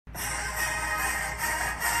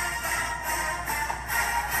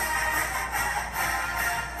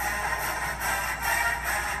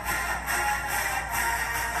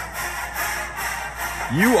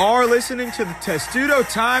You are listening to the Testudo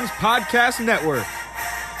Times Podcast Network.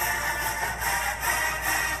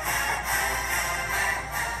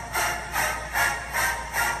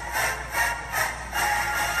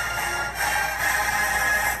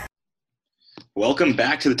 Welcome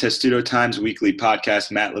back to the Testudo Times weekly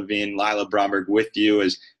podcast. Matt Levine, Lila, Bromberg with you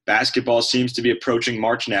as basketball seems to be approaching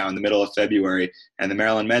March now in the middle of February. And the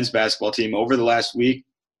Maryland men's basketball team over the last week,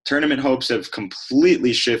 tournament hopes have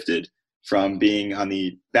completely shifted from being on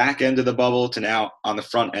the back end of the bubble to now on the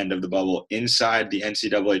front end of the bubble inside the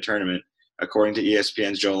NCAA tournament, according to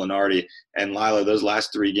ESPN's Joe Lunardi. And Lila, those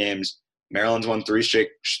last three games, Maryland's won three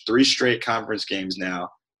straight conference games now.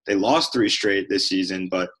 They lost three straight this season,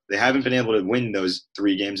 but they haven't been able to win those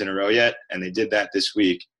three games in a row yet, and they did that this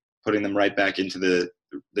week, putting them right back into the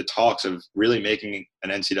talks of really making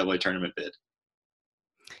an NCAA tournament bid.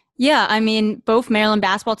 Yeah, I mean, both Maryland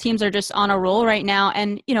basketball teams are just on a roll right now.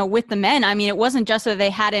 And, you know, with the men, I mean, it wasn't just that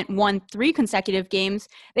they hadn't won 3 consecutive games.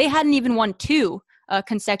 They hadn't even won 2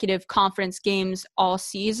 consecutive conference games all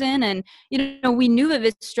season. And, you know, we knew that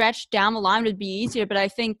this stretch down the line would be easier, but I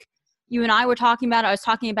think you and I were talking about, I was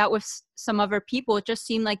talking about with some other people, it just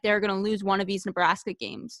seemed like they're going to lose one of these Nebraska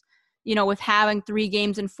games. You know, with having 3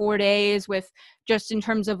 games in 4 days, with just in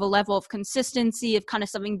terms of a level of consistency of kind of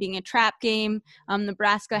something being a trap game.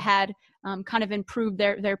 Nebraska had kind of improved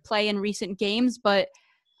their play in recent games. But,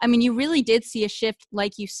 I mean, you really did see a shift,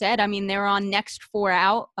 like you said. I mean, they're on next 4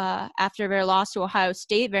 out after their loss to Ohio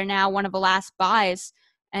State. They're now one of the last buys.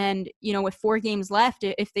 And, you know, with 4 games left,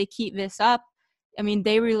 if they keep this up, I mean,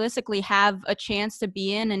 they realistically have a chance to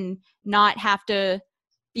be in and not have to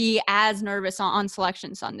be as nervous on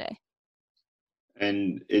Selection Sunday.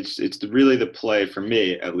 And it's really the play, for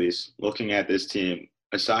me at least, looking at this team,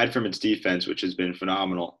 aside from its defense, which has been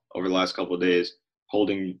phenomenal over the last couple of days,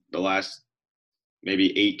 holding the last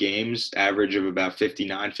maybe 8 games, average of about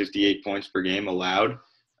 59, 58 points per game allowed.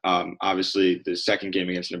 Obviously, the second game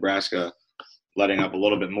against Nebraska letting up a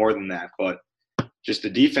little bit more than that, but just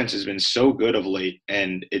the defense has been so good of late,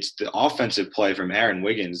 and it's the offensive play from Aaron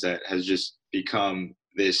Wiggins that has just become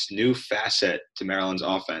this new facet to Maryland's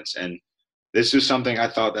offense. And this was something I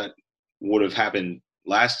thought that would have happened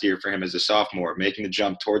last year for him as a sophomore, making the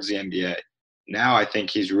jump towards the NBA. Now I think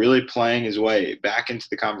he's really playing his way back into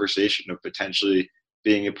the conversation of potentially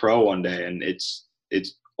being a pro one day, and it's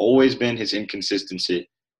always been his inconsistency.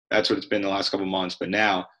 That's what it's been the last couple of months, but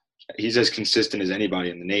now he's as consistent as anybody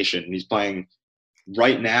in the nation, and he's playing –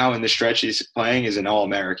 right now in the stretch he's playing is an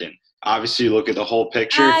All-American. Obviously, look at the whole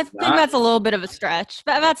picture. I think that's a little bit of a stretch.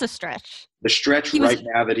 That's a stretch. The stretch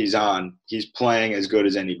now that he's on, he's playing as good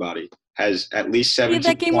as anybody. Has at least 17 points.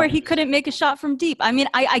 That game where he couldn't make a shot from deep. I mean,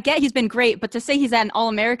 I get he's been great, but to say he's at an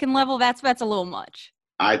All-American level, that's a little much.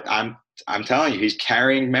 I'm telling you, he's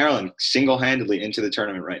carrying Maryland single-handedly into the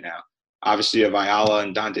tournament right now. Obviously, you have Ayala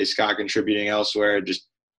and Dante Scott contributing elsewhere. Just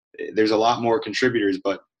there's a lot more contributors,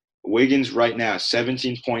 but Wiggins right now,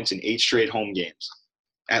 17 points in 8 straight home games.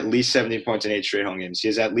 At least 17 points in 8 straight home games. He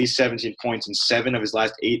has at least 17 points in 7 of his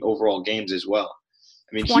last 8 overall games as well.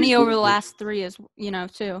 I mean, 20 over the last 3 is,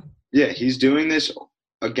 too. Yeah, he's doing this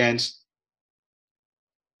against,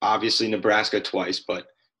 obviously, Nebraska twice, but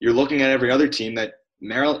you're looking at every other team that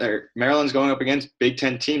Maryland's going up against Big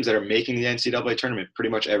Ten teams that are making the NCAA tournament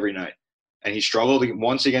pretty much every night. And he struggled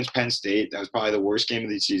once against Penn State. That was probably the worst game of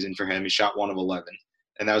the season for him. He shot 1 of 11.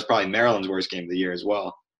 And that was probably Maryland's worst game of the year as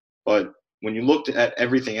well. But when you looked at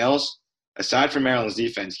everything else, aside from Maryland's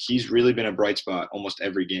defense, he's really been a bright spot almost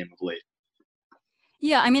every game of late.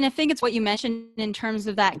 Yeah, I mean, I think it's what you mentioned in terms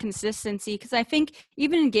of that consistency, because I think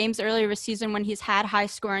even in games earlier this season when he's had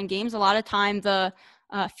high-scoring games, a lot of time the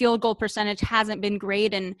field goal percentage hasn't been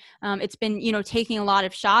great, and it's been, taking a lot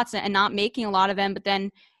of shots and not making a lot of them, but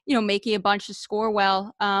then making a bunch to score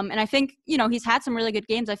well. And I think, he's had some really good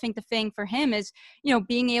games. I think the thing for him is,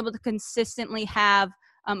 being able to consistently have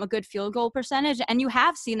a good field goal percentage. And you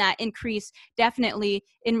have seen that increase definitely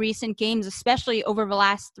in recent games, especially over the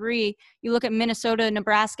last 3. You look at Minnesota,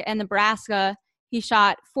 Nebraska, and Nebraska. He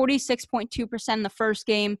shot 46.2% in the first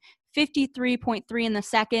game, 53.3% in the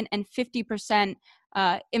second, and 50%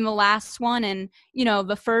 in the last one. And,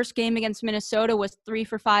 the first game against Minnesota was 3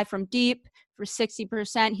 for 5 from deep for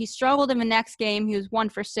 60%. He struggled in the next game. He was 1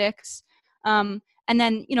 for 6. And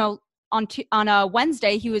then, on a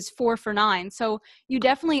Wednesday, he was 4 for 9. So you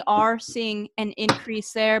definitely are seeing an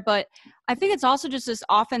increase there. But I think it's also just this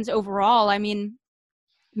offense overall. I mean,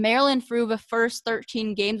 Maryland, through the first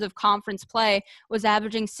 13 games of conference play, was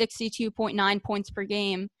averaging 62.9 points per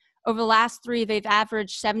game. Over the last 3, they've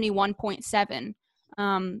averaged 71.7.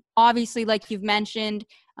 Obviously, like you've mentioned,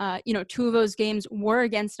 two of those games were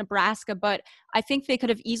against Nebraska, but I think they could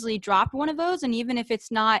have easily dropped one of those. And even if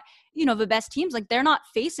it's not, the best teams, like they're not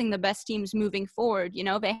facing the best teams moving forward,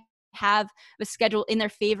 they have the schedule in their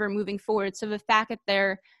favor moving forward. So the fact that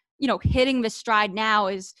they're, hitting the stride now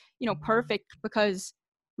is, perfect because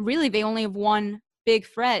really they only have one big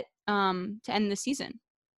threat to end the season.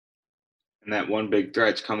 And that one big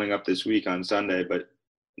threat's coming up this week on Sunday, but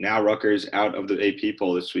now Rutgers out of the AP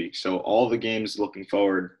poll this week. So all the games looking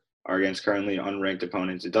forward are against currently unranked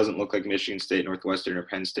opponents. It doesn't look like Michigan State, Northwestern, or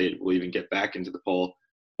Penn State will even get back into the poll,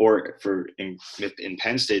 or in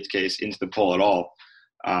Penn State's case, into the poll at all.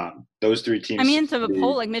 Those three teams. Into the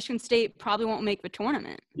poll, like Michigan State probably won't make the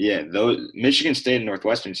tournament. Yeah, Michigan State and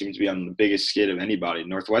Northwestern seem to be on the biggest skid of anybody.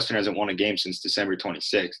 Northwestern hasn't won a game since December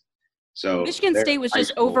 26th. So Michigan State was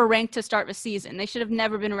just overranked to start the season. They should have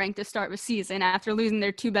never been ranked to start the season after losing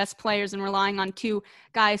their two best players and relying on two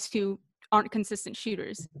guys who aren't consistent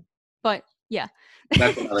shooters. But yeah,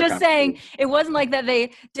 just saying, it wasn't like that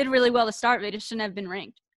they did really well to start. They just shouldn't have been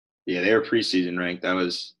ranked. Yeah, they were preseason ranked. That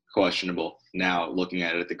was questionable now looking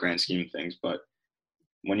at it at the grand scheme of things. But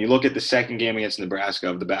when you look at the second game against Nebraska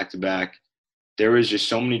of the back-to-back, there was just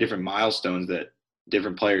so many different milestones that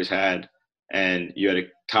different players had. And you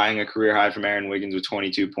had tying a career high from Aaron Wiggins with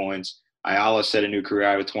 22 points. Ayala set a new career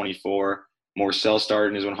high with 24. Morcell started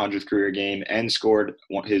in his 100th career game and scored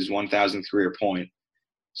his 1,000th career point.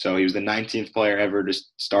 So he was the 19th player ever to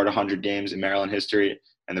start 100 games in Maryland history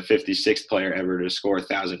and the 56th player ever to score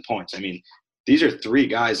 1,000 points. I mean, these are three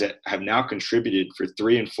guys that have now contributed for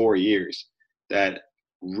 3 and 4 years that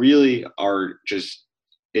really are just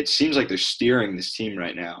 – it seems like they're steering this team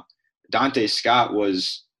right now. Dante Scott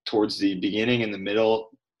was – towards the beginning and the middle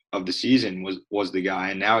of the season was the guy.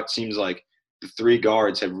 And now it seems like the three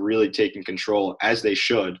guards have really taken control, as they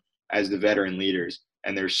should, as the veteran leaders.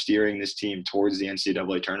 And they're steering this team towards the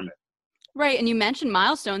NCAA tournament. Right. And you mentioned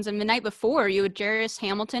milestones. And the night before, you had Jarius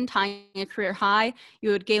Hamilton tying a career high. You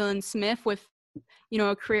had Galen Smith with,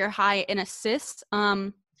 a career high in assists.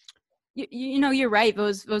 You're right.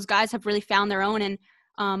 Those guys have really found their own.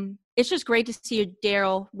 And it's just great to see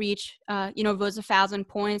Daryl reach, those 1,000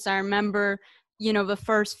 points. I remember, the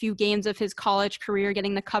first few games of his college career,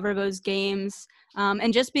 getting to cover those games,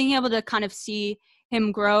 and just being able to kind of see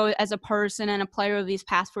him grow as a person and a player of these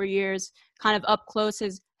past 4 years, kind of up close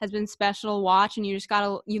has been special to watch. And you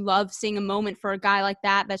love seeing a moment for a guy like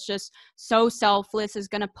that that's just so selfless, is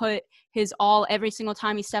going to put his all every single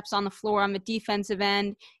time he steps on the floor on the defensive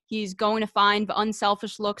end. He's going to find the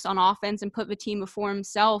unselfish looks on offense and put the team before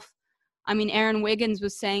himself. I mean, Aaron Wiggins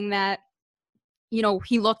was saying that,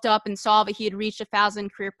 he looked up and saw that he had reached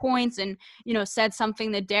 1,000 career points and, said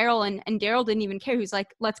something to Daryl, and Daryl didn't even care. He was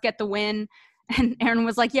like, let's get the win. And Aaron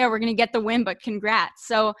was like, yeah, we're going to get the win, but congrats.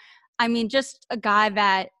 So, I mean, just a guy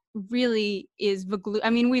that really is the glue. I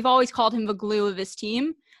mean, we've always called him the glue of this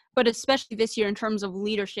team, but especially this year in terms of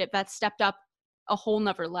leadership, that stepped up a whole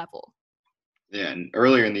nother level. Yeah, and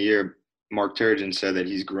earlier in the year, Mark Turgeon said that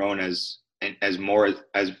he's grown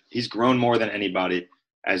he's grown more than anybody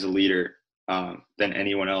as a leader than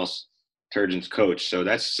anyone else, Turgeon's coach. So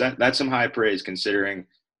that's some high praise, considering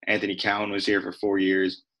Anthony Cowan was here for 4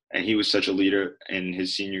 years and he was such a leader in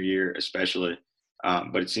his senior year, especially.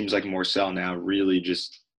 But it seems like Morcell now really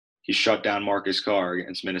he shut down Marcus Carr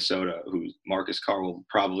against Minnesota, who Marcus Carr will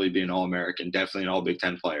probably be an All-American, definitely an All-Big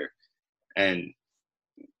Ten player. And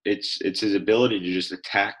it's his ability to just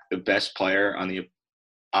attack the best player on the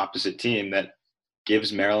opposite team that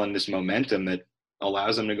gives Maryland this momentum that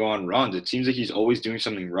allows them to go on runs. It seems like he's always doing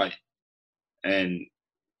something right. And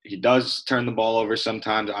he does turn the ball over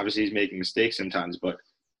sometimes. Obviously, he's making mistakes sometimes, but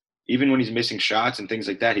even when he's missing shots and things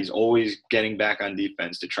like that, he's always getting back on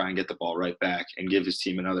defense to try and get the ball right back and give his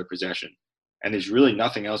team another possession. And there's really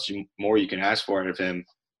nothing else more you can ask for out of him,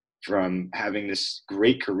 from having this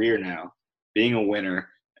great career now, being a winner,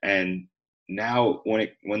 and now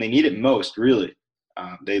when they need it most, really,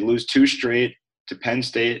 they lose 2 straight to Penn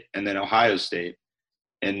State and then Ohio State,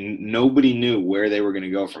 and nobody knew where they were going to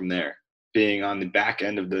go from there, being on the back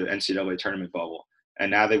end of the NCAA tournament bubble.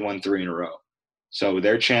 And now they won 3 in a row. So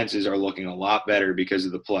their chances are looking a lot better because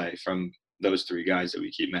of the play from those 3 guys that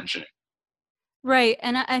we keep mentioning. Right.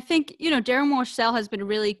 And I think, Darren Morcell has been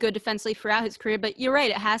really good defensively throughout his career, but you're right.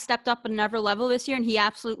 It has stepped up another level this year, and he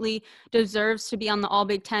absolutely deserves to be on the All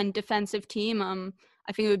Big Ten defensive team.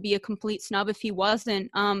 I think it would be a complete snub if he wasn't.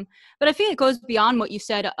 But I think it goes beyond what you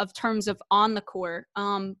said of terms of on the court,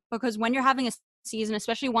 because when you're having a season,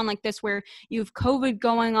 especially one like this where you have COVID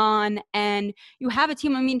going on and you have a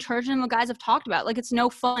team, Turgeon and the guys have talked about, like, it's no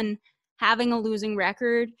fun having a losing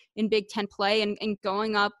record in Big Ten play and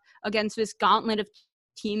going up against this gauntlet of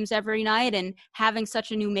teams every night and having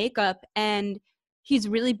such a new makeup. And he's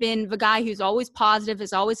really been the guy who's always positive,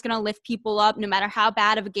 is always going to lift people up no matter how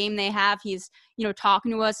bad of a game they have. He's,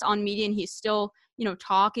 talking to us on media, and he's still,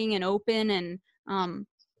 talking and open, and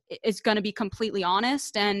is going to be completely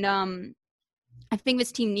honest. And I think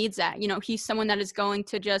this team needs that. He's someone that is going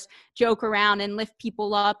to just joke around and lift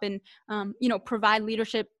people up and, provide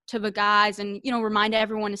leadership to the guys and, remind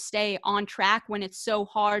everyone to stay on track when it's so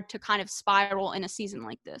hard to kind of spiral in a season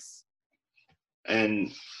like this.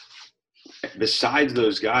 And besides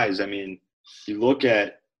those guys, I mean, you look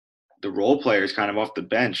at the role players kind of off the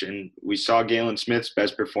bench, and we saw Galen Smith's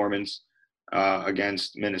best performance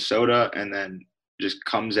against Minnesota, and then just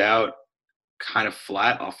comes out kind of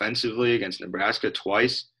flat offensively against Nebraska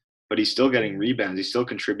twice, but he's still getting rebounds. He's still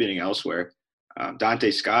contributing elsewhere.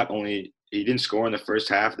 Dante Scott he didn't score in the first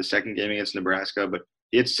half of the second game against Nebraska, but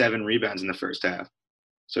he had 7 rebounds in the first half.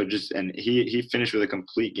 So and he finished with a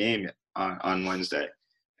complete game on Wednesday.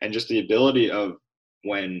 And just the ability of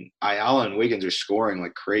when Ayala and Wiggins are scoring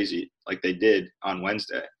like crazy, like they did on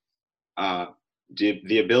Wednesday,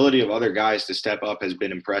 the ability of other guys to step up has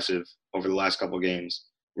been impressive over the last couple of games.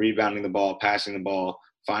 Rebounding the ball, passing the ball,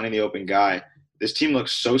 finding the open guy. This team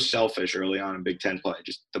looks so selfish early on in Big Ten play.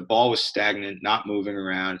 Just the ball was stagnant, not moving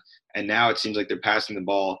around, and now it seems like they're passing the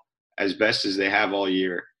ball as best as they have all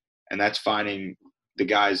year, and that's finding the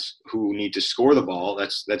guys who need to score the ball.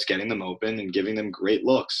 That's getting them open and giving them great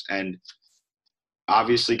looks. And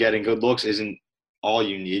obviously, getting good looks isn't all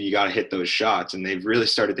you need. You got to hit those shots, and they've really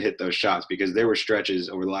started to hit those shots because there were stretches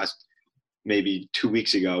over the last maybe 2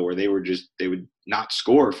 weeks ago where they would not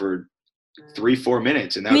score for 3-4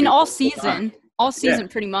 minutes. And that all season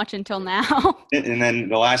pretty much until now. And then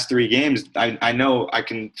the last 3 games, I know I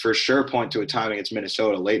can for sure point to a time against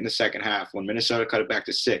Minnesota late in the second half when Minnesota cut it back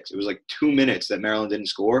to 6. It was like 2 minutes that Maryland didn't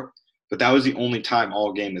score, but that was the only time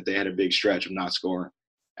all game that they had a big stretch of not scoring.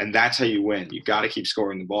 And that's how you win. You got to keep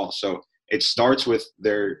scoring the ball. So it starts with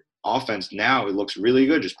their offense. Now it looks really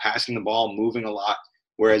good, just passing the ball, moving a lot.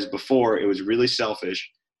 Whereas before it was really selfish.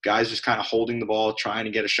 Guys just kind of holding the ball, trying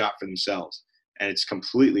to get a shot for themselves. And it's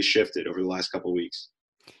completely shifted over the last couple of weeks.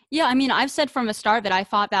 Yeah, I mean, I've said from the start that I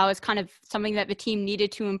thought that was kind of something that the team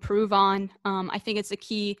needed to improve on. I think it's a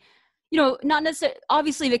key, not necessarily,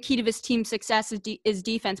 obviously the key to this team's success is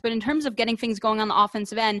defense, but in terms of getting things going on the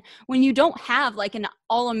offensive end, when you don't have like an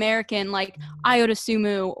All-American like Iota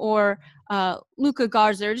Sumu or Luka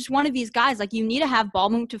Garza, or just one of these guys, like you need to have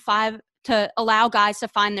ball movement to 5 to allow guys to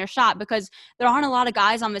find their shot, because there aren't a lot of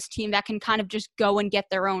guys on this team that can kind of just go and get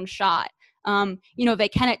their own shot. They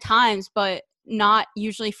can at times, but not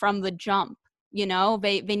usually from the jump.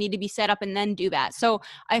 They need to be set up and then do that. So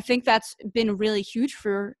I think that's been really huge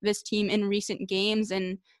for this team in recent games,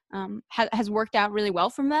 and has worked out really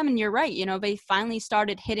well from them. And you're right, they finally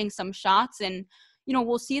started hitting some shots, and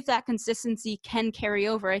we'll see if that consistency can carry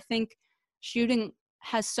over. I think shooting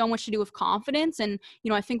has so much to do with confidence, and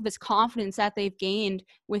I think this confidence that they've gained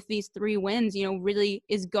with these 3 wins really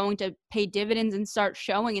is going to pay dividends and start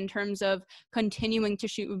showing in terms of continuing to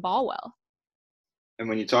shoot the ball well. And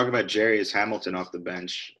when you talk about Jarius Hamilton off the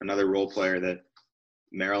bench, another role player that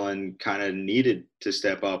Maryland kind of needed to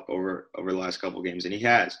step up over the last couple of games, and he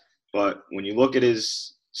has. But when you look at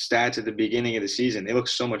his stats at the beginning of the season, they look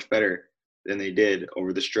so much better than they did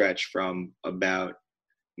over the stretch from about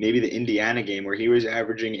maybe the Indiana game where he was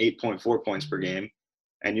averaging 8.4 points per game.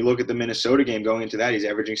 And you look at the Minnesota game going into that, he's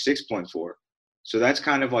averaging 6.4. So that's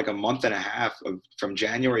kind of like a month and a half from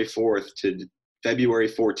January 4th to February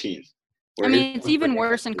 14th. I mean, it's even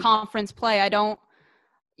worse in conference play. I don't,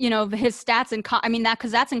 his stats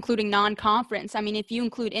because that's including non-conference. I mean, if you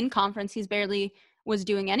include in conference, he's barely was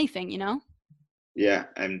doing anything, Yeah.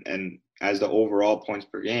 And as the overall points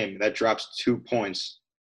per game, that drops 2 points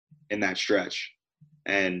in that stretch.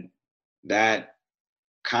 And that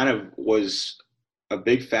kind of was a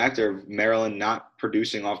big factor of Maryland not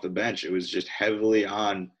producing off the bench. It was just heavily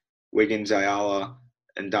on Wiggins, Ayala,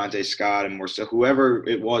 and Dante Scott, and more so whoever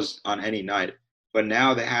it was on any night. But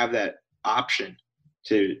now they have that option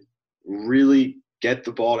to really get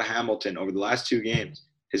the ball to Hamilton. Over the last 2 games,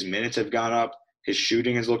 his minutes have gone up. His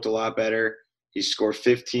shooting has looked a lot better. He scored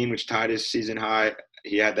 15, which tied his season high.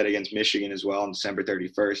 He had that against Michigan as well on December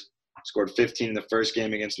 31st. Scored 15 in the first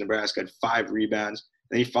game against Nebraska, had 5 rebounds.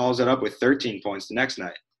 Then he follows it up with 13 points the next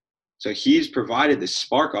night. So he's provided this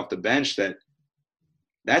spark off the bench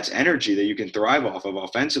that's energy that you can thrive off of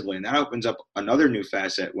offensively. And that opens up another new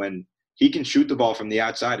facet when he can shoot the ball from the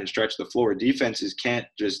outside and stretch the floor. Defenses can't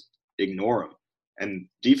just ignore him. And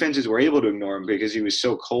defenses were able to ignore him because he was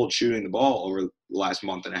so cold shooting the ball over the last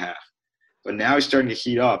month and a half. But now he's starting to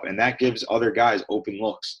heat up, and that gives other guys open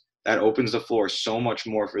looks. That opens the floor so much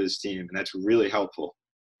more for this team, and that's really helpful.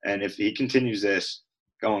 And if he continues this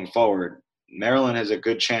going forward, Maryland has a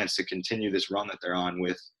good chance to continue this run that they're on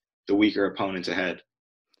with the weaker opponents ahead.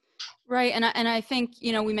 Right, and I think,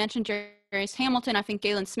 we mentioned Darius Hamilton. I think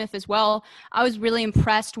Galen Smith as well. I was really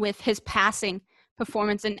impressed with his passing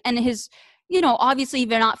performance and his, obviously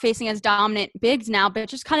they're not facing as dominant bigs now, but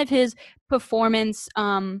just kind of his performance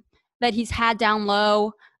that he's had down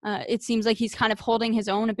low. It seems like he's kind of holding his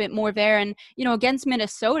own a bit more there. And, against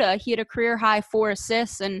Minnesota, he had a career high 4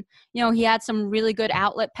 assists and, he had some really good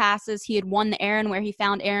outlet passes. He had won the Aaron where he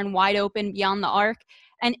found Aaron wide open beyond the arc.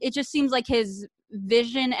 And it just seems like his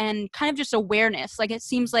vision and kind of just awareness, like it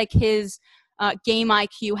seems like his game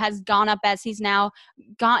IQ has gone up as he's now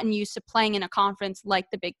gotten used to playing in a conference like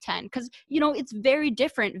the Big Ten. Because, it's very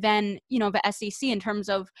different than, the SEC in terms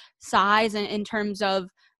of size and in terms of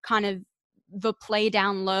kind of the play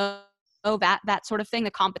down low, that sort of thing,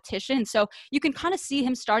 the competition. So you can kind of see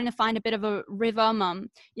him starting to find a bit of a rhythm.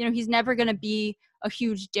 He's never going to be a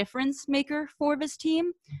huge difference maker for this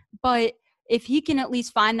team, but if he can at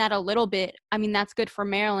least find that a little bit, I mean, that's good for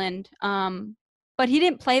Maryland. But he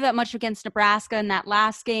didn't play that much against Nebraska in that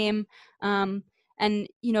last game. And,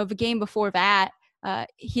 the game before that,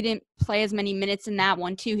 he didn't play as many minutes in that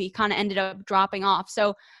one, too. He kind of ended up dropping off.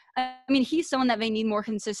 So, I mean, he's someone that they need more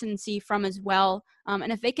consistency from as well.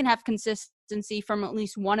 And if they can have consistency from at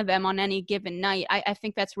least one of them on any given night, I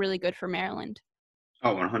think that's really good for Maryland.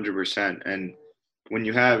 Oh, 100%. And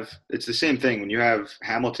it's the same thing. When you have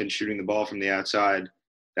Hamilton shooting the ball from the outside,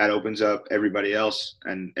 that opens up everybody else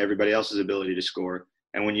and everybody else's ability to score.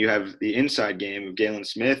 And when you have the inside game of Galen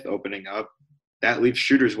Smith opening up, that leaves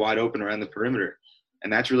shooters wide open around the perimeter.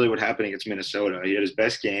 And that's really what happened against Minnesota. He had his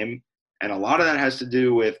best game. And a lot of that has to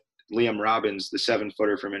do with Liam Robbins, the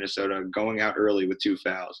 7-footer from Minnesota, going out early with 2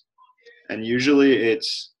 fouls. And usually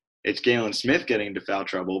it's Galen Smith getting into foul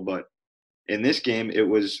trouble, but in this game, it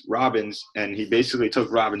was Robbins, and he basically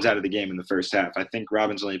took Robbins out of the game in the first half. I think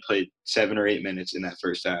Robbins only played 7 or 8 minutes in that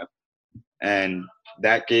first half. And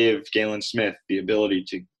that gave Galen Smith the ability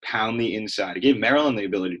to pound the inside. It gave Maryland the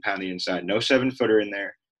ability to pound the inside. No 7-footer in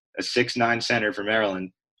there, a 6'9" center for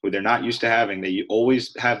Maryland, who they're not used to having. They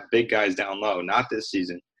always have big guys down low, not this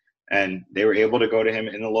season. And they were able to go to him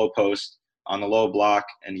in the low post, on the low block,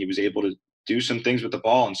 and he was able to do some things with the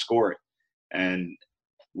ball and score it. And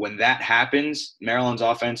when that happens, Maryland's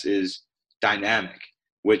offense is dynamic,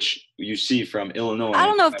 which you see from Illinois. I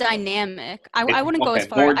don't know if dynamic. I wouldn't go as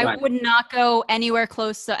far. I would not go anywhere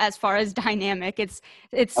close to as far as dynamic. It's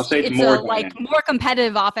more more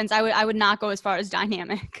competitive offense. I would not go as far as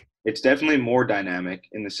dynamic. It's definitely more dynamic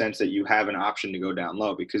in the sense that you have an option to go down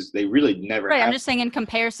low because they really never Right, I'm just saying in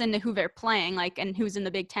comparison to who they're playing, and who's in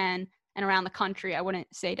the Big Ten and around the country, I wouldn't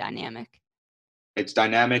say dynamic. It's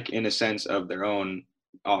dynamic in a sense of their own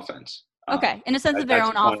offense. Okay, in a sense of their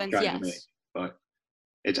own offense, yes. But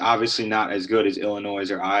it's obviously not as good as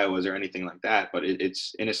Illinois or Iowa's or anything like that, but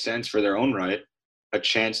it's, in a sense, for their own right, a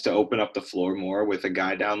chance to open up the floor more with a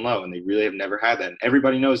guy down low, and they really have never had that. And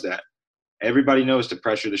everybody knows that. Everybody knows to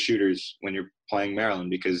pressure the shooters when you're playing Maryland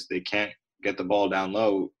because they can't get the ball down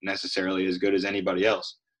low necessarily as good as anybody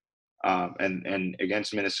else. And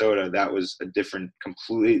against Minnesota, that was a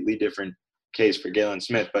completely different case for Galen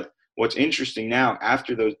Smith. But what's interesting now,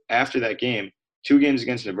 after that game, 2 games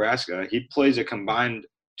against Nebraska, he plays a combined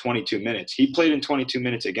 22 minutes. He played in 22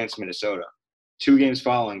 minutes against Minnesota. 2 games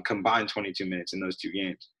following, combined 22 minutes in those 2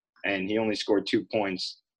 games. And he only scored 2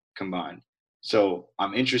 points combined. So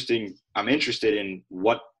I'm interested in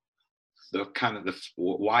what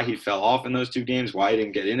why he fell off in those 2 games, why he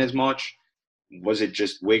didn't get in as much. Was it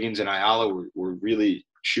just Wiggins and Ayala were really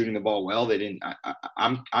shooting the ball well? They didn't.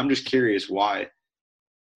 I'm just curious why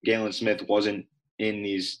Galen Smith wasn't in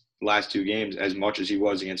these last 2 games as much as he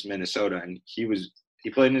was against Minnesota, and he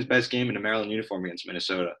played in his best game in a Maryland uniform against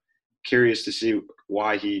Minnesota. Curious to see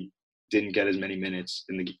why he didn't get as many minutes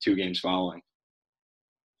in the 2 games following.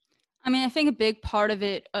 I mean, I think a big part of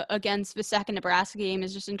it against the second Nebraska game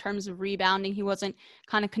is just in terms of rebounding. He wasn't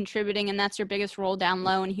kind of contributing, and that's your biggest role down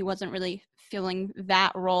low, and he wasn't really filling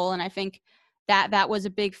that role. And I think that was a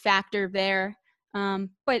big factor there.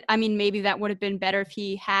 But, I mean, maybe that would have been better if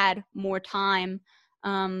he had more time.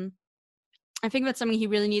 I think that's something he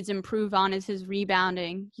really needs to improve on is his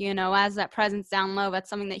rebounding. As that presence down low, that's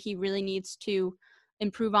something that he really needs to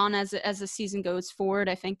improve on as the season goes forward.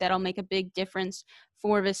 I think that'll make a big difference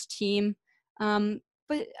for this team.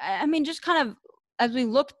 But I mean, just kind of as we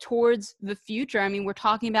look towards the future, I mean, we're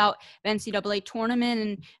talking about the NCAA tournament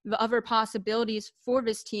and the other possibilities for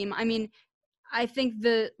this team. I mean, I think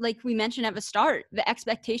like we mentioned at the start, the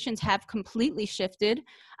expectations have completely shifted.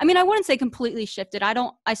 I mean, I wouldn't say completely shifted.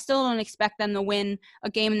 I still don't expect them to win a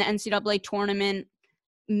game in the NCAA tournament,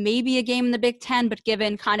 maybe a game in the Big Ten, but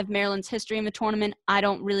given kind of Maryland's history in the tournament, I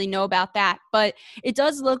don't really know about that. But it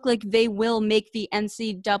does look like they will make the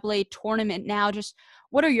NCAA tournament now. Just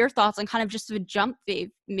what are your thoughts on kind of just the jump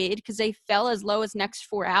they've made? Because they fell as low as next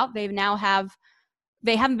four out.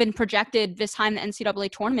 They haven't been projected this time in the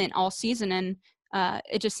NCAA tournament all season, and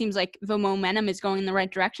it just seems like the momentum is going in the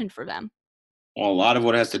right direction for them. Well, a lot of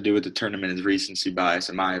what has to do with the tournament is recency bias,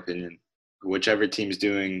 in my opinion. Whichever team's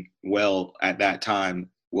doing well at that time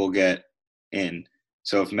will get in.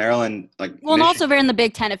 So if Maryland, and also they're in the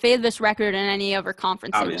Big Ten. If they had this record in any other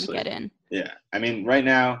conference, obviously, they wouldn't get in. Yeah, I mean, right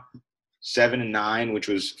now, 7-9, which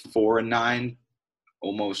was 4-9,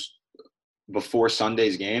 almost before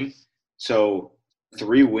Sunday's game. So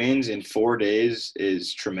 3 wins in 4 days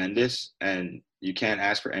is tremendous, and you can't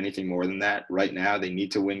ask for anything more than that. Right now, they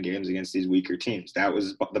need to win games against these weaker teams. That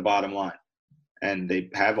was the bottom line. And they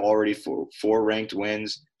have already four ranked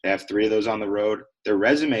wins. They have 3 of those on the road. Their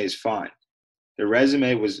resume is fine. Their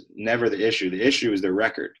resume was never the issue. The issue is their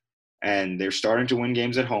record. And they're starting to win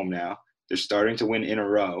games at home now. They're starting to win in a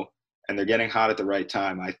row, and they're getting hot at the right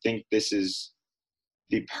time. I think this is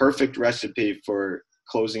the perfect recipe for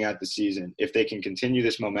closing out the season if they can continue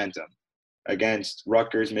this momentum against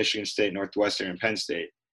Rutgers, Michigan State, Northwestern, and Penn State.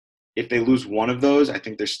 If they lose one of those, I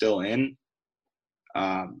think they're still in.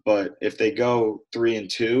 But if they go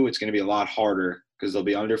 3-2, it's going to be a lot harder because they'll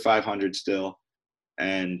be under 500 still.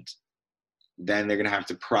 And then they're going to have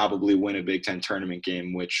to probably win a Big Ten tournament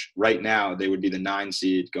game, which right now they would be the 9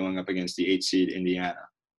 seed going up against the 8 seed Indiana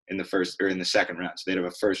in the second round. So they'd have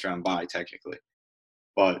a first round bye technically.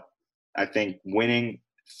 But I think winning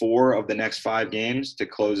 4 of the next 5 games to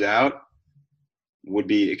close out would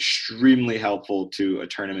be extremely helpful to a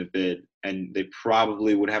tournament bid, and they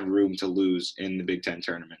probably would have room to lose in the Big Ten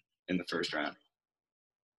tournament in the first round.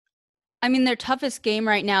 I mean, their toughest game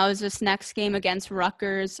right now is this next game against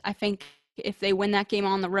Rutgers. I think if they win that game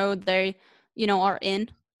on the road, they, are in.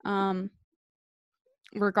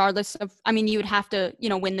 Regardless of, I mean, you would have to,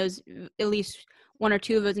 win those, at least 1 or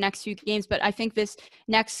 2 of those next few games. But I think this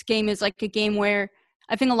next game is like a game where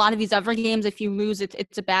I think a lot of these other games, if you lose,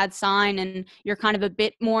 it's a bad sign and you're kind of a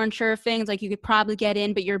bit more unsure of things. Like you could probably get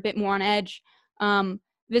in, but you're a bit more on edge.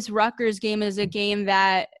 This Rutgers game is a game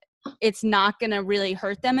that it's not going to really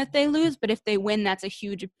hurt them if they lose, but if they win, that's a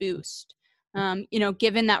huge boost.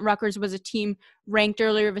 Given that Rutgers was a team ranked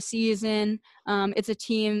earlier this season, it's a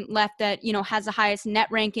team left that, has the highest net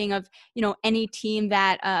ranking of, any team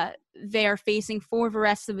that they are facing for the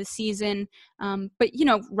rest of the season. But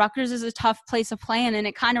Rutgers is a tough place to play in, and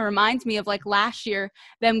it kind of reminds me of like last year,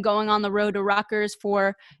 them going on the road to Rutgers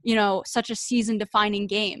for, such a season-defining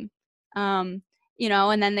game. And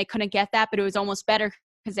then they couldn't get that, but it was almost better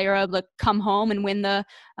because they were able to come home and win the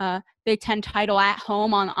Big Ten title at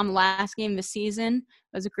home on the last game of the season.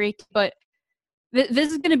 It was a great, but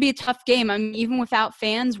this is going to be a tough game. I mean, even without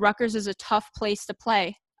fans, Rutgers is a tough place to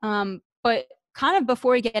play. But kind of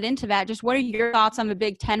before we get into that, just what are your thoughts on the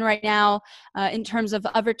Big Ten right now in terms of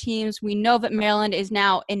other teams? We know that Maryland is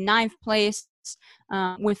now in 9th place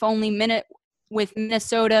with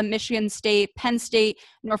Minnesota, Michigan State, Penn State,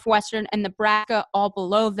 Northwestern, and Nebraska all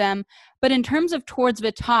below them. But in terms of towards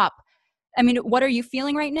the top, I mean, what are you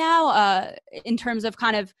feeling right now in terms of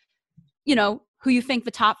kind of, who you think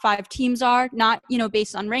the top 5 teams are? Not,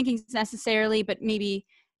 based on rankings necessarily, but maybe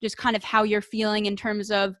just kind of how you're feeling in terms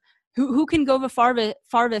of who can go the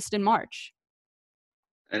farthest in March.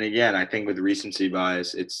 And again, I think with recency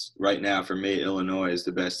bias, it's right now for me, Illinois is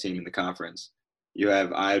the best team in the conference. You have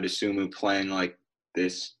Ayo Dosunmu playing like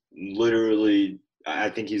this. Literally, I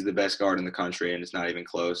think he's the best guard in the country, and it's not even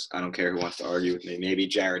close. I don't care who wants to argue with me. Maybe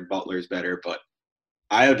Jared Butler is better, but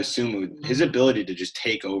Ayo Dosunmu, his ability to just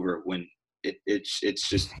take over when it's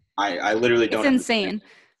just I literally don't. It's insane.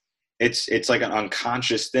 It's like an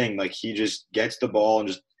unconscious thing. Like he just gets the ball and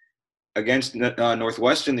just against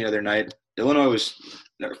Northwestern the other night. Illinois was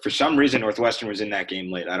for some reason Northwestern was in that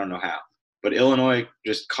game late. I don't know how, but Illinois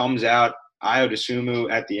just comes out. Ayo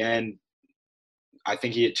Dosunmu at the end, I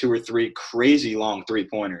think he hit 2 or 3 crazy long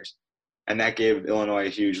 3-pointers, and that gave Illinois a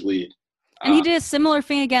huge lead. And he did a similar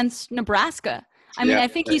thing against Nebraska. I mean, I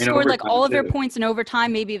think he scored like all of their points in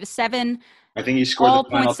overtime, maybe the 7. I think he scored all the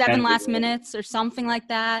final 7 last minutes or something like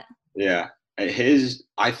that. Yeah.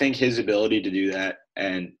 I think his ability to do that,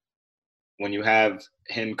 and when you have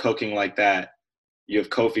him cooking like that, You have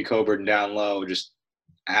Kofi Coburn down low. Just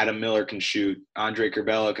Adam Miller can shoot. Andre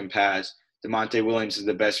Curbelo can pass. DeMonte Williams is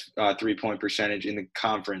the best 3-point percentage in the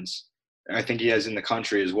conference. I think he has in the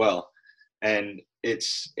country as well. And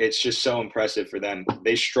it's just so impressive for them.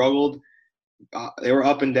 They struggled. They were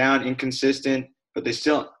up and down, inconsistent, but they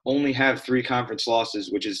still only have 3 conference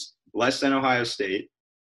losses, which is less than Ohio State,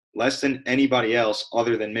 less than anybody else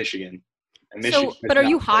other than Michigan. And Michigan but are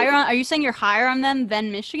you saying you're higher on them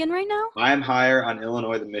than Michigan right now? I am higher on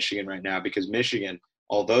Illinois than Michigan right now because Michigan,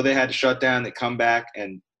 although they had to shut down, they come back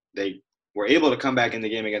and they were able to come back in the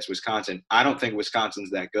game against Wisconsin. I don't think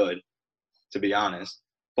Wisconsin's that good, to be honest.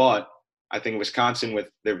 But I think Wisconsin, with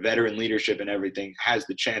their veteran leadership and everything, has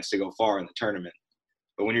the chance to go far in the tournament.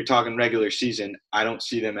 But when you're talking regular season, I don't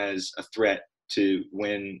see them as a threat to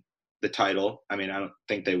win the title. I mean, I don't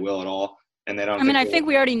think they will at all. And they don't. I think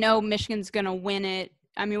we already know Michigan's going to win it.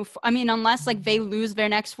 I mean, unless like they lose their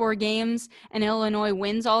next 4 games and Illinois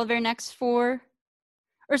wins all of their next 4.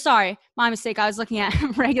 Or sorry, my mistake. I was looking at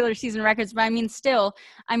regular season records, but I mean, still,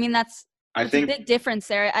 I mean, that's a big difference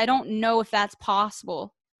there. I don't know if that's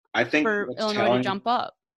possible. I think for Illinois to jump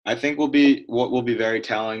up. I think what will be very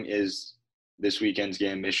telling is this weekend's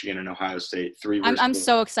game, Michigan and Ohio State. I'm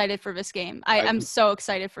so excited for this game. I'm so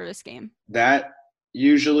excited for this game. That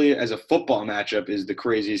usually, as a football matchup, is the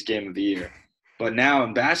craziest game of the year. But now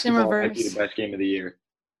in basketball, it might be the best game of the year.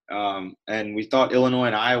 And we thought Illinois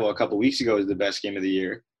and Iowa a couple weeks ago was the best game of the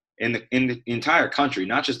year in the entire country,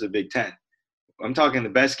 not just the Big Ten. I'm talking the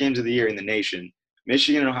best games of the year in the nation.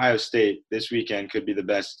 Michigan and Ohio State this weekend could be the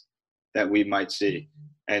best that we might see.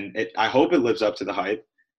 And I hope it lives up to the hype,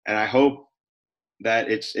 and I hope that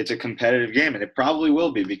it's a competitive game, and it probably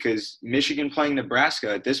will be because Michigan playing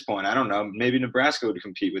Nebraska at this point, I don't know, maybe Nebraska would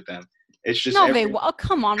compete with them. It's just they will. Oh,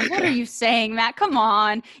 come on. What are you saying, Matt? Come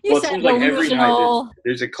on. You said like every night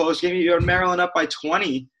there's a close game. You have Maryland up by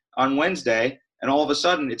 20 on Wednesday, and all of a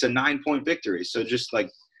sudden it's a 9-point victory. So just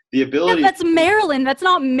like the ability. That's Maryland. That's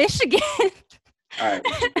not Michigan. All right.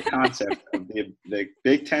 The concept of the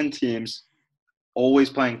Big Ten teams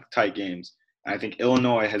always playing tight games. And I think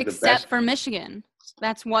Illinois has the best. Except for Michigan.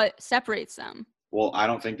 That's what separates them. Well, I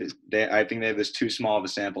don't think I think they have this too small of a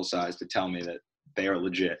sample size to tell me that they are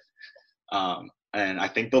legit. And I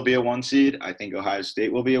think they'll be a 1 seed. I think Ohio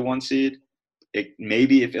State will be a 1 seed.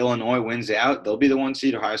 Maybe if Illinois wins out, they'll be the 1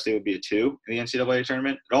 seed. Ohio State would be a 2 in the NCAA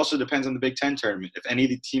tournament. It also depends on the Big Ten tournament. If any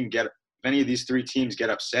of these 3 teams get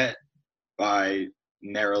upset by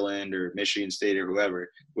Maryland or Michigan State or whoever,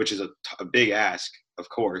 which is a big ask, of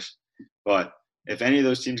course. But if any of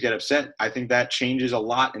those teams get upset, I think that changes a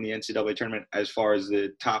lot in the NCAA tournament as far as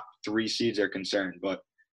the top 3 seeds are concerned. But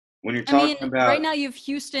when you're talking about right now, you have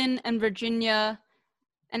Houston and Virginia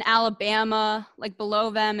and Alabama like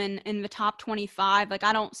below them and in the top 25. Like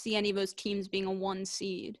I don't see any of those teams being a 1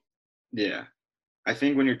 seed. Yeah. I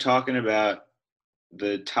think when you're talking about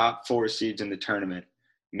the top 4 seeds in the tournament,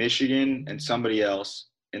 Michigan and somebody else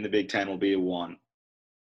in the Big Ten will be a 1.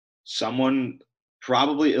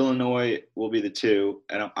 Probably Illinois will be the 2,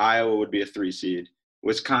 and Iowa would be a 3 seed.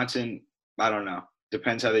 Wisconsin, I don't know.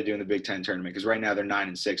 Depends how they do in the Big Ten tournament because right now they're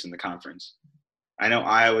 9-6 in the conference. I know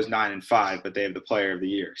Iowa's 9-5, but they have the Player of the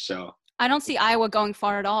Year. So I don't see Iowa going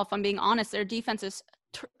far at all. If I'm being honest, their defense is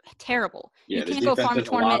terrible. Yeah, you can't go far in the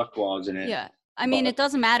tournament. A lot of flaws in it. Yeah, I mean, it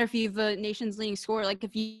doesn't matter if you have the nation's leading scorer. Like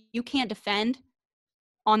if you can't defend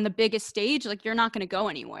on the biggest stage, like you're not going to go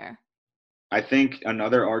anywhere. I think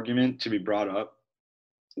another argument to be brought up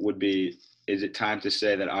would be: is it time to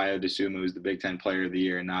say that Ayo Dosunmu is the Big Ten Player of the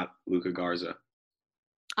Year and not Luka Garza?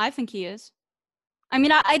 I think he is. I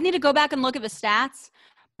mean, I need to go back and look at the stats,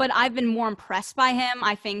 but I've been more impressed by him.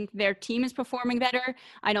 I think their team is performing better.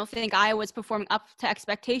 I don't think Iowa's performing up to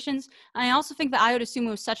expectations. And I also think that Ayo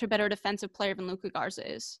Dosunmu is such a better defensive player than Luka Garza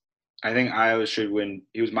is. I think Iowa should win.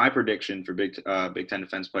 He was my prediction for Big Ten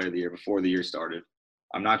Defense Player of the Year before the year started.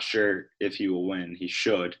 I'm not sure if he will win. He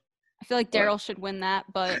should. I feel like Daryl should win that,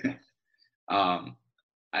 but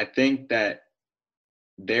I think that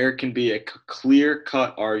there can be a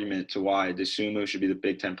clear-cut argument to why Dosunmu should be the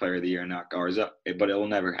Big Ten Player of the Year and not Garza, but it will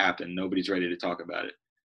never happen. Nobody's ready to talk about it.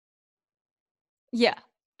 Yeah.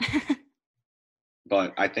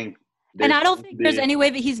 But I think – and I don't think there's any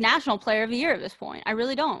way that he's National Player of the Year at this point. I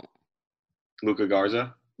really don't. Luka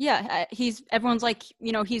Garza? Yeah, everyone's like,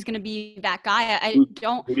 he's going to be that guy. Who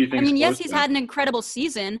do you think yes, he's had an incredible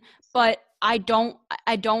season, but I don't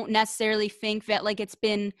necessarily think that like it's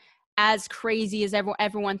been as crazy as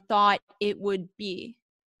everyone thought it would be.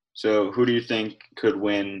 So who do you think could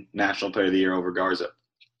win National Player of the Year over Garza?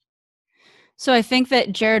 So I think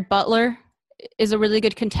that Jared Butler is a really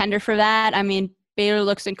good contender for that. I mean, Baylor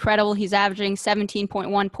looks incredible. He's averaging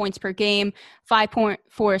 17.1 points per game,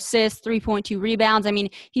 5.4 assists, 3.2 rebounds. I mean,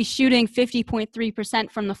 he's shooting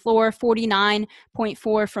 50.3% from the floor,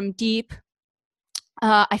 49.4 from deep.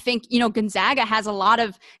 I think, Gonzaga has a lot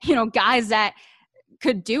of, guys that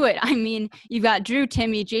could do it. I mean, you've got Drew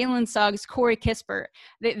Timme, Jalen Suggs, Corey Kispert.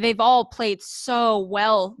 They've all played so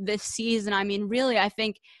well this season. I mean, really, I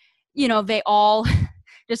think, they all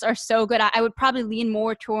just are so good. I would probably lean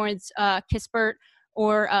more towards Kispert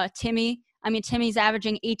or Timme. I mean, Timmy's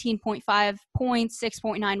averaging 18.5 points,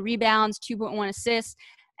 6.9 rebounds, 2.1 assists,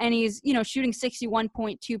 and he's, shooting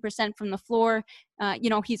 61.2% from the floor.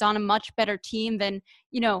 He's on a much better team than,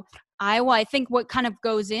 Iowa. I think what kind of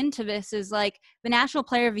goes into this is like the National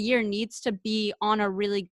Player of the Year needs to be on a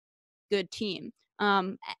really good team.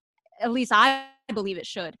 At least I believe it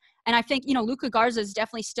should. And I think, Luka Garza is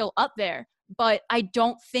definitely still up there, but I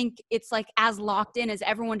don't think it's like as locked in as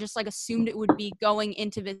everyone just like assumed it would be going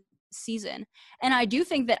into the season. And I do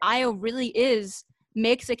think that Iowa really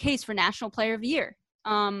makes a case for National Player of the Year.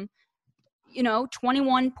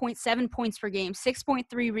 21.7 points per game,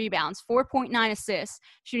 6.3 rebounds, 4.9 assists,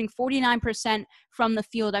 shooting 49% from the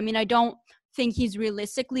field. I mean, I don't think he's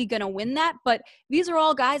realistically going to win that, but these are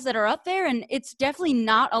all guys that are up there, and it's definitely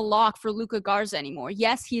not a lock for Luka Garza anymore.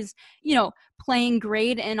 Yes, he's, playing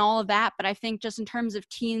great and all of that, but I think just in terms of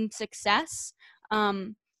team success,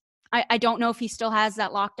 I don't know if he still has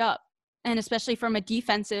that locked up, and especially from a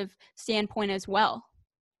defensive standpoint as well.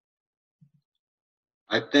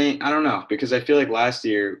 I don't know, because I feel like last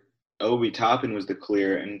year Obi Toppin was the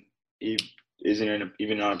clear, and he isn't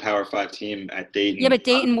even on a Power 5 team at Dayton. Yeah, but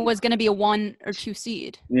Dayton was going to be a 1 or 2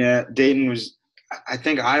 seed. Yeah, Dayton was – I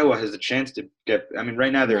think Iowa has a chance to get – I mean,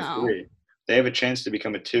 right now they're a 3. They have a chance to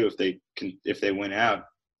become a 2 if they win out.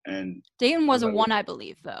 And Dayton was a 1, I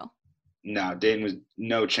believe, though. No, Dayton was –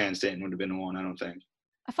 no chance Dayton would have been a 1, I don't think.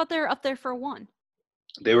 I thought they were up there for a 1.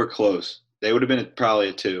 They were close. They would have been probably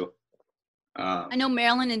a 2. I know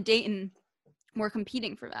Maryland and Dayton were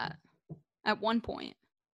competing for that at one point.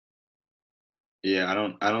 Yeah,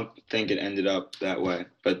 I don't think it ended up that way.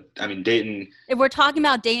 But I mean, Dayton. If we're talking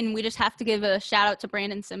about Dayton, we just have to give a shout out to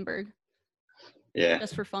Brandon Simberg. Yeah.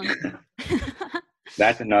 Just for fun.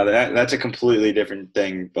 That's a completely different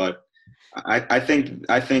thing. But I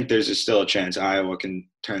think there's still a chance Iowa can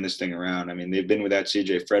turn this thing around. I mean, they've been without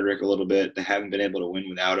C.J. Frederick a little bit. They haven't been able to win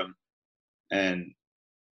without him, and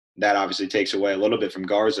that obviously takes away a little bit from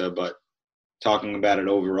Garza, but talking about it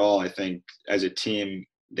overall, I think as a team,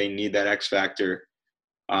 they need that X factor.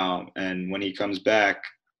 And when he comes back,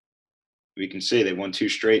 we can see they won 2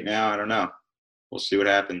 straight now. I don't know. We'll see what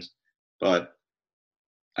happens. But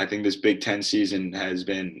I think this Big Ten season has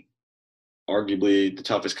been arguably the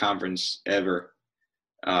toughest conference ever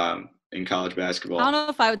in college basketball. I don't know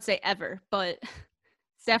if I would say ever, but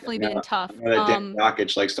it's definitely been tough. I know that Dan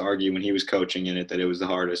Dockich likes to argue when he was coaching in it that it was the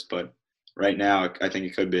hardest, but right now I think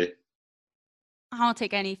it could be. I don't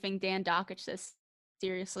take anything Dan Dockich says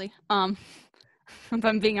seriously. If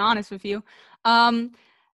I'm being honest with you.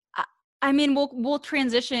 I mean, we'll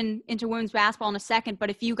transition into women's basketball in a second,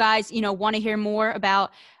 but if you guys, want to hear more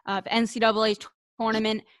about the NCAA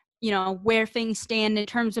tournament, where things stand in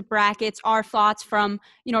terms of brackets, our thoughts from,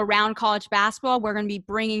 around college basketball. We're going to be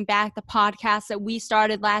bringing back the podcast that we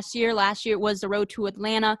started last year. Last year it was the Road to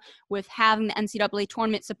Atlanta, with having the NCAA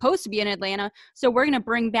tournament supposed to be in Atlanta. So we're going to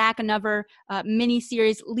bring back another mini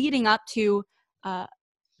series leading up to the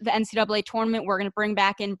NCAA tournament. We're going to bring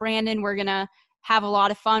back in Brandon. We're going to have a lot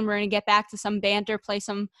of fun. We're going to get back to some banter, play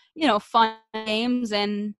some, fun games,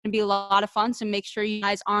 and it'll be a lot of fun. So make sure you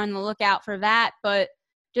guys are on the lookout for that. But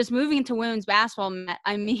just moving into women's basketball, Matt,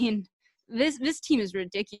 I mean, this team is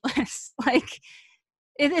ridiculous. Like,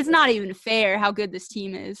 it's not even fair how good this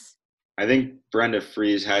team is. I think Brenda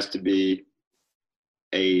Fries has to be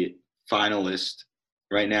a finalist.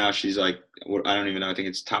 Right now, she's like, I don't even know. I think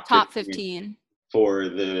it's top 15 for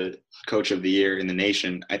the coach of the year in the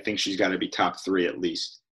nation. I think she's got to be top 3 at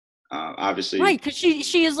least. Obviously. Right, because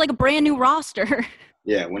she is like a brand new roster.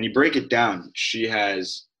 Yeah, when you break it down, she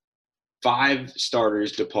has 5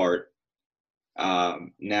 starters depart.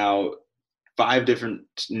 Now, 5 different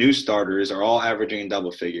new starters are all averaging in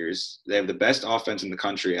double figures. They have the best offense in the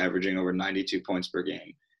country, averaging over 92 points per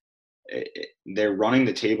game. They're running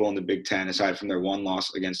the table in the Big Ten, aside from their 1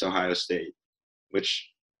 loss against Ohio State, which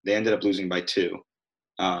they ended up losing by 2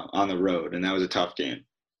 on the road, and that was a tough game.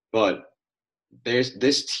 But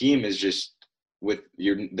this team is just, with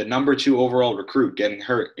the number 2 overall recruit getting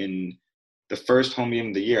hurt in the first home game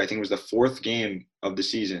of the year. I think it was the 4th game of the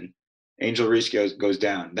season. Angel Reese goes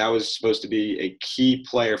down. That was supposed to be a key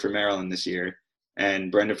player for Maryland this year.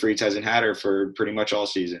 and Brenda Fried's hasn't had her for pretty much all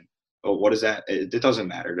season. But what is that? It doesn't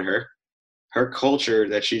matter to her. Her culture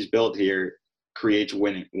that she's built here creates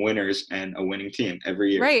winners and a winning team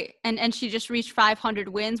every year. Right. And she just reached 500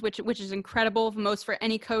 wins, which is incredible, most for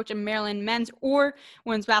any coach in Maryland men's or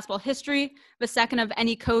women's basketball history. The second of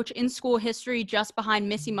any coach in school history, just behind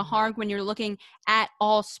Missy Maharg when you're looking at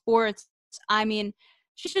all sports. I mean,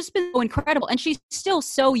 she's just been so incredible, and she's still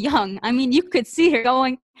so young. I mean, you could see her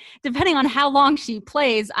going, depending on how long she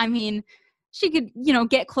plays, I mean, she could,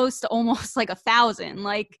 get close to almost like 1,000.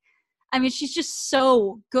 Like, I mean, she's just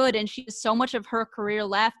so good, and she has so much of her career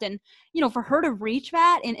left. And, for her to reach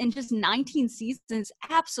that in just 19 seasons,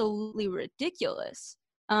 absolutely ridiculous.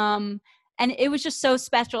 And it was just so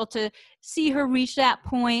special to see her reach that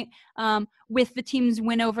point with the team's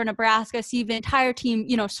win over Nebraska, see the entire team,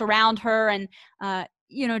 surround her, and,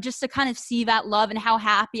 just to kind of see that love and how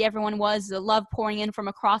happy everyone was, the love pouring in from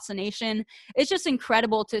across the nation. It's just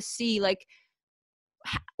incredible to see, like,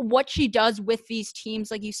 what she does with these teams,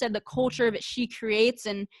 like you said, the culture that she creates,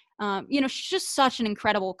 and she's just such an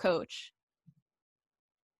incredible coach.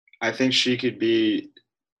 I think she could be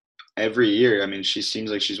every year. I mean, she seems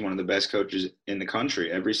like she's one of the best coaches in the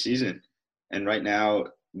country every season, and right now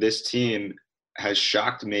this team has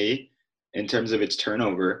shocked me in terms of its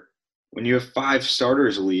turnover. When you have 5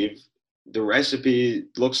 starters leave, the recipe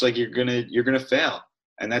looks like you're gonna fail.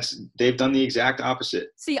 And they've done the exact opposite.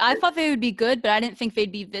 See, I thought they would be good, but I didn't think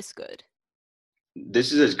they'd be this good.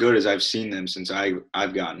 This is as good as I've seen them since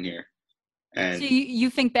I've gotten here. And so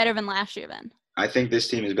you think better than last year then? I think this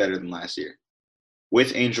team is better than last year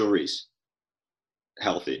with Angel Reese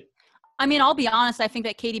healthy. I mean, I'll be honest. I think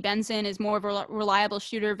that Katie Benson is more of a reliable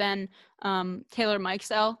shooter than Taylor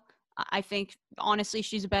Mikesell. I think, honestly,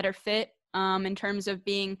 she's a better fit in terms of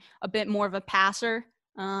being a bit more of a passer.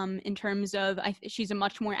 In terms of, she's a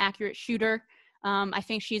much more accurate shooter. I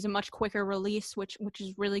think she's a much quicker release, which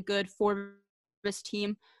is really good for this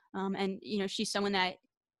team. And, she's someone that,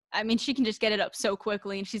 I mean, she can just get it up so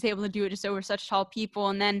quickly, and she's able to do it just over such tall people.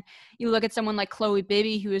 And then you look at someone like Chloe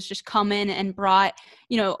Bibby, who has just come in and brought,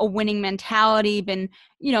 a winning mentality, been,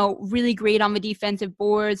 really great on the defensive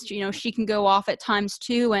boards. She can go off at times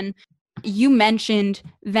too. And you mentioned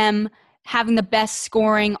them having the best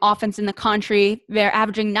scoring offense in the country. They're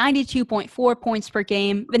averaging 92.4 points per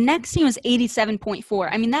game. The next team is 87.4.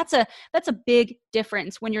 I mean, that's a big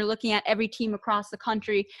difference when you're looking at every team across the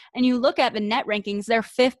country. And you look at the net rankings, they're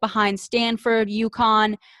 5th behind Stanford,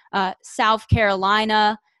 UConn, South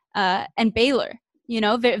Carolina, and Baylor.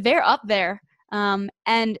 They're up there. And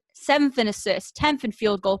 7th in assists, 10th in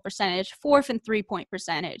field goal percentage, 4th in 3-point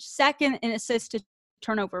percentage, 2nd in assist to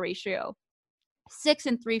turnover ratio, 6th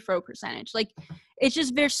in 3-throw percentage. Like, it's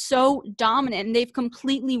just, they're so dominant, and they've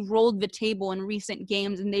completely rolled the table in recent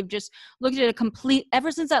games, and they've just looked at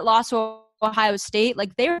ever since that loss to Ohio State,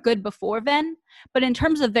 like, they were good before then, but in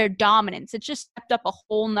terms of their dominance, it's just stepped up a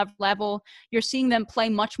whole nother level. You're seeing them play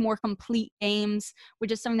much more complete games,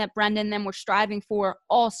 which is something that Brendan and them were striving for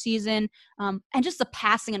all season. And just the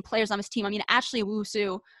passing and players on this team. I mean, Ashley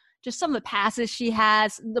Owusu, just some of the passes she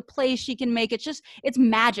has, the plays she can make. It's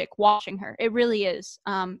magic watching her. It really is.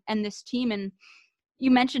 And this team, and you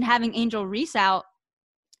mentioned having Angel Reese out.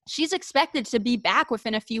 She's expected to be back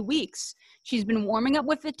within a few weeks. She's been warming up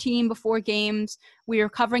with the team before games. We were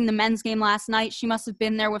covering the men's game last night. She must have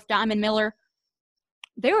been there with Diamond Miller.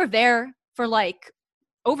 They were there for like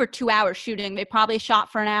over 2 hours shooting. They probably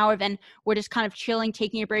shot for an hour, then were just kind of chilling,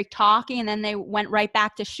 taking a break, talking, and then they went right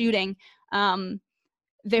back to shooting.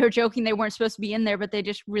 They were joking they weren't supposed to be in there, but they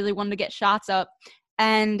just really wanted to get shots up.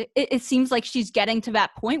 And it seems like she's getting to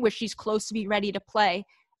that point where she's close to be ready to play.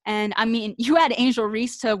 And, I mean, you add Angel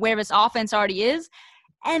Reese to where this offense already is,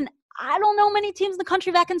 and I don't know many teams in the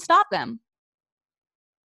country that can stop them.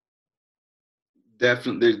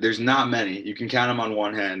 Definitely. There's not many. You can count them on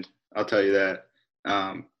one hand. I'll tell you that.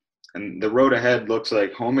 And the road ahead looks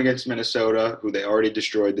like home against Minnesota, who they already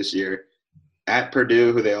destroyed this year, at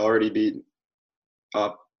Purdue, who they already beat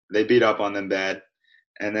up. They beat up on them bad.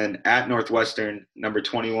 And then at Northwestern, number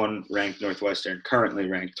 21 ranked Northwestern, currently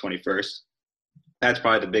ranked 21st. That's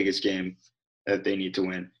probably the biggest game that they need to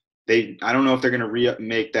win. I don't know if they're going to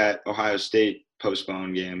make that Ohio State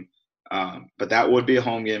postponed game, but that would be a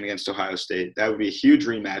home game against Ohio State. That would be a huge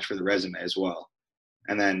rematch for the resume as well.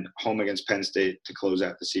 And then home against Penn State to close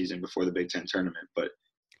out the season before the Big Ten tournament. But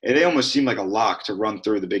it almost seemed like a lock to run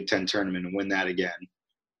through the Big Ten tournament and win that again.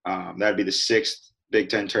 That would be the 6th Big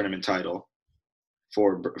Ten tournament title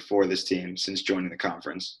for this team since joining the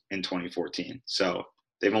conference in 2014. So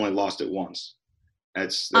they've only lost it once. I'm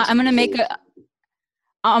going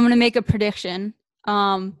to make a prediction.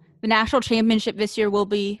 the national championship this year will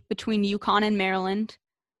be between UConn and Maryland.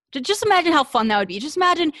 Just imagine how fun that would be. Just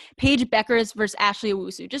imagine Paige Beckers versus Ashley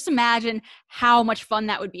Owusu. Just imagine how much fun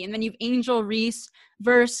that would be. And then you have Angel Reese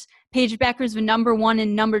versus Paige Beckers, the number 1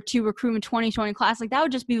 and number 2 recruitment 2020 class. Like, that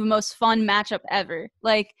would just be the most fun matchup ever.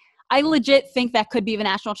 Like, I legit think that could be the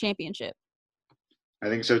national championship. I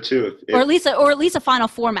think so too. Or at least a Final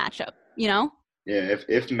Four matchup, you know? Yeah,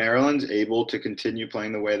 if Maryland's able to continue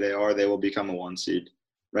playing the way they are, they will become a 1 seed.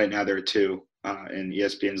 Right now they're a 2 in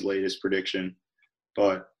ESPN's latest prediction.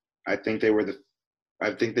 But I think they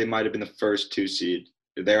might have been the first 2 seed.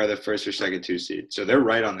 They are the first or second 2 seed. So they're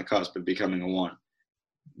right on the cusp of becoming a 1.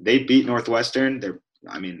 They beat Northwestern.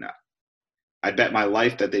 I bet my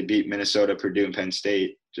life that they beat Minnesota, Purdue, and Penn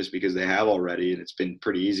State just because they have already, and it's been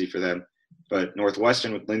pretty easy for them. But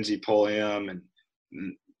Northwestern with Lindsey Pulliam and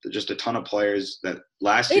just a ton of players that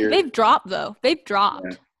last year – They've dropped, though. They've dropped.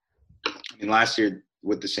 Yeah. I mean, last year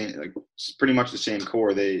with the same – like pretty much the same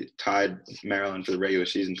core, they tied Maryland for the regular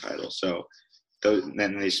season title. So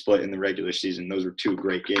then they split in the regular season. Those were 2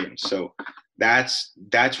 great games. So that's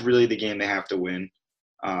really the game they have to win.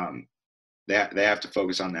 They have to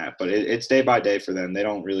focus on that. But it's day by day for them. They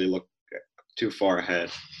don't really look too far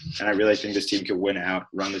ahead. And I really think this team could win out,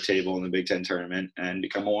 run the table in the Big Ten tournament, and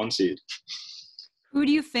become a 1 seed. Who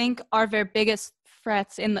do you think are their biggest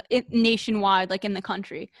threats nationwide, like in the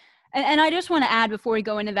country? And I just want to add before we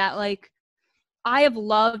go into that, like, I have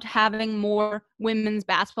loved having more women's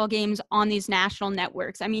basketball games on these national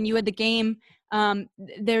networks. I mean, you had the game,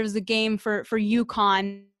 there's a game for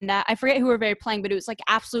UConn that I forget who were very playing, but it was like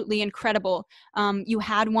absolutely incredible. You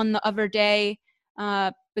had one the other day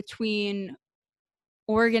between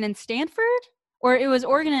Oregon and Stanford, or it was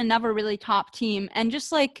Oregon and another really top team. And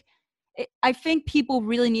just like, I think people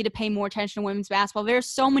really need to pay more attention to women's basketball. There are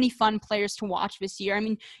so many fun players to watch this year. I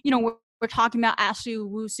mean, you know, we're talking about Ashley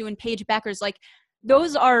Owusu and Paige Beckers. Like,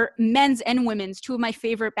 those are men's and women's, 2 of my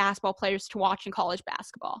favorite basketball players to watch in college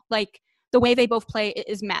basketball. Like, the way they both play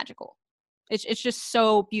is magical. It's just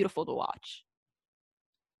so beautiful to watch.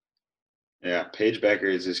 Yeah, Paige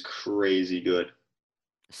Beckers is crazy good.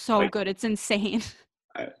 So good. It's insane.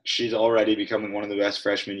 She's already becoming one of the best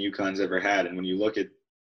freshmen UConn's ever had. And when you look at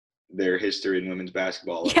their history in women's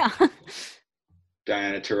basketball, like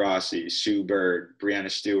Diana Taurasi, Sue Bird, Brianna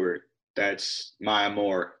Stewart, that's Maya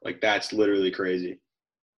Moore. Like, that's literally crazy.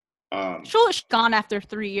 She's gone after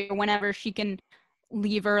 3 years. Whenever she can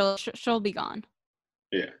leave early, she'll be gone.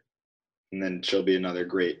 Yeah. And then she'll be another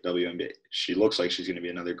great WNBA. She looks like she's going to be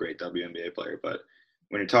another great WNBA player. But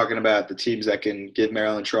when you're talking about the teams that can give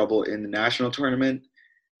Maryland trouble in the national tournament,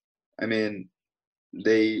 I mean,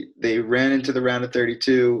 they ran into the round of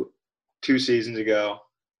 32 2 seasons ago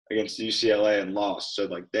against UCLA and lost. So,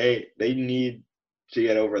 like, they need to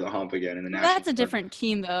get over the hump again in the national tournament. That's a different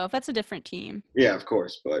team, though. That's a different team. Yeah, of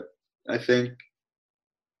course. But I think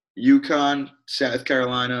UConn, South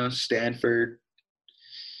Carolina, Stanford,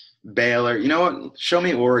 Baylor. You know what? Show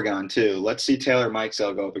me Oregon, too. Let's see Taylor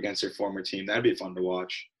Mikesell go up against her former team. That'd be fun to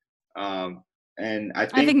watch. And I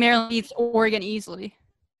think Maryland beats Oregon easily.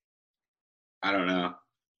 I don't know.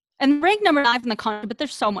 And ranked number 9 in the country, but they're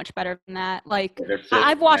so much better than that. Like,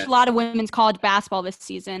 I've watched a lot of women's college basketball this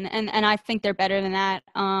season, and I think they're better than that.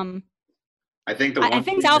 I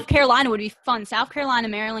think South Carolina would be fun. South Carolina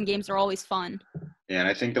Maryland games are always fun. Yeah, and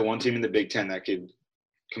I think the one team in the Big Ten that could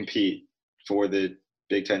compete for the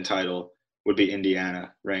Big Ten title would be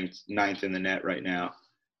Indiana, ranked 9th in the net right now.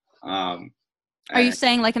 Are you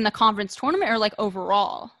saying like in the conference tournament or like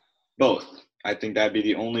overall? Both. I think that'd be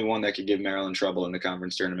the only one that could give Maryland trouble in the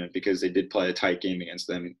conference tournament because they did play a tight game against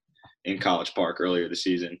them in College Park earlier this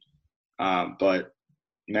season. But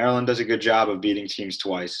Maryland does a good job of beating teams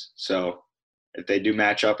twice. So if they do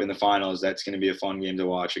match up in the finals, that's going to be a fun game to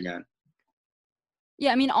watch again.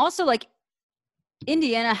 Yeah, I mean, also, like,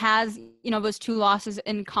 Indiana has, those 2 losses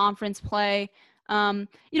in conference play.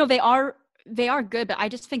 They are good, but I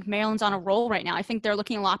just think Maryland's on a roll right now. I think they're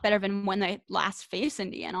looking a lot better than when they last faced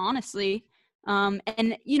Indiana, honestly.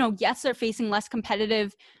 And, yes, they're facing less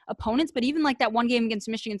competitive opponents, but even like that one game against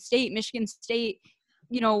Michigan State,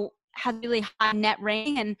 has really high net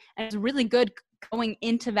rating and is really good going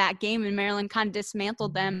into that game, and Maryland kind of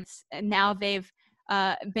dismantled them. And now they've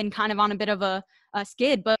been kind of on a bit of a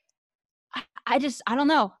skid, but I don't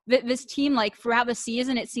know. This team, like, throughout the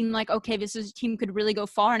season, it seemed like, okay, this is a team could really go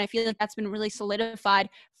far, and I feel like that's been really solidified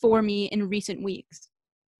for me in recent weeks.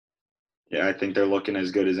 Yeah, I think they're looking as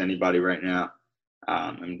good as anybody right now.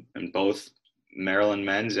 And both Maryland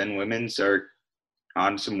men's and women's are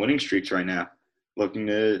on some winning streaks right now, looking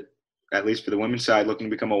to, at least for the women's side, looking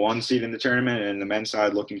to become a 1 seed in the tournament, and the men's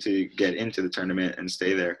side looking to get into the tournament and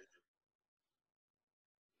stay there.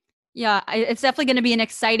 Yeah, it's definitely going to be an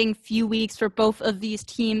exciting few weeks for both of these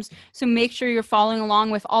teams. So make sure you're following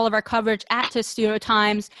along with all of our coverage at Testudo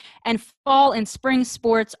Times. And fall and spring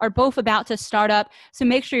sports are both about to start up. So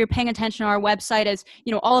make sure you're paying attention to our website as,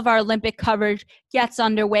 all of our Olympic coverage gets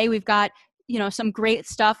underway. We've got, some great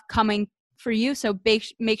stuff coming for you. So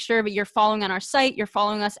make sure that you're following on our site. You're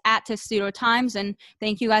following us at Testudo Times. And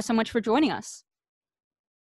thank you guys so much for joining us.